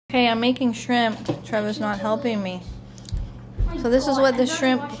Okay, I'm making shrimp. Trevor's not helping me. So this is what the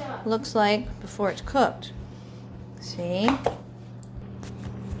shrimp looks like before it's cooked. See?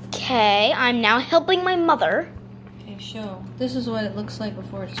 Okay, I'm now helping my mother. Okay, show. This is what it looks like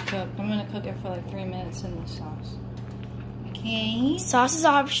before it's cooked. I'm gonna cook it for like 3 minutes in the sauce. Okay. Sauce is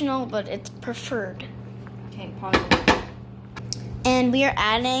optional, but it's preferred. Okay, pause it. And we are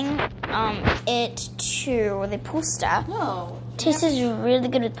adding it to the pasta. No. Tastes really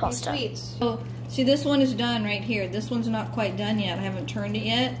good with pasta. Sweets. So, see, this one is done right here. This one's not quite done yet. I haven't turned it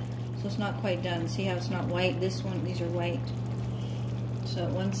yet, so it's not quite done. See how it's not white? This one, these are white. So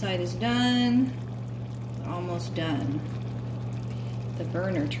one side is done, almost done. The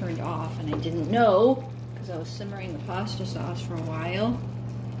burner turned off, and I didn't know because I was simmering the pasta sauce for a while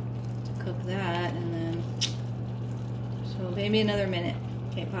to cook that, and then so maybe another minute.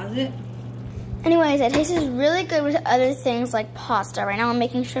 Okay, pause it. Anyways, it tastes really good with other things like pasta. Right now I'm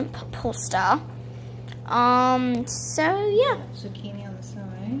making shrimp pasta. So yeah. Zucchini on the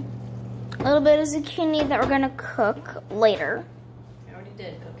side. A little bit of zucchini that we're gonna cook later. I already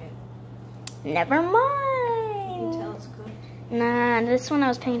did cook it. Never You can mind. tell it's cooked. Nah, this one I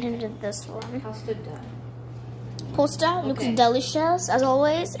was paying attention to this one. Pasta done. Pasta looks Okay. delicious as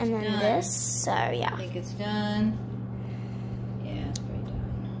always, and then Done. this. So I yeah. think it's done. Yeah, it's pretty done.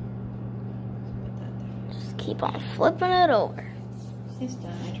 Let's put that there. Just keep on flipping it over. It's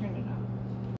done. I turned it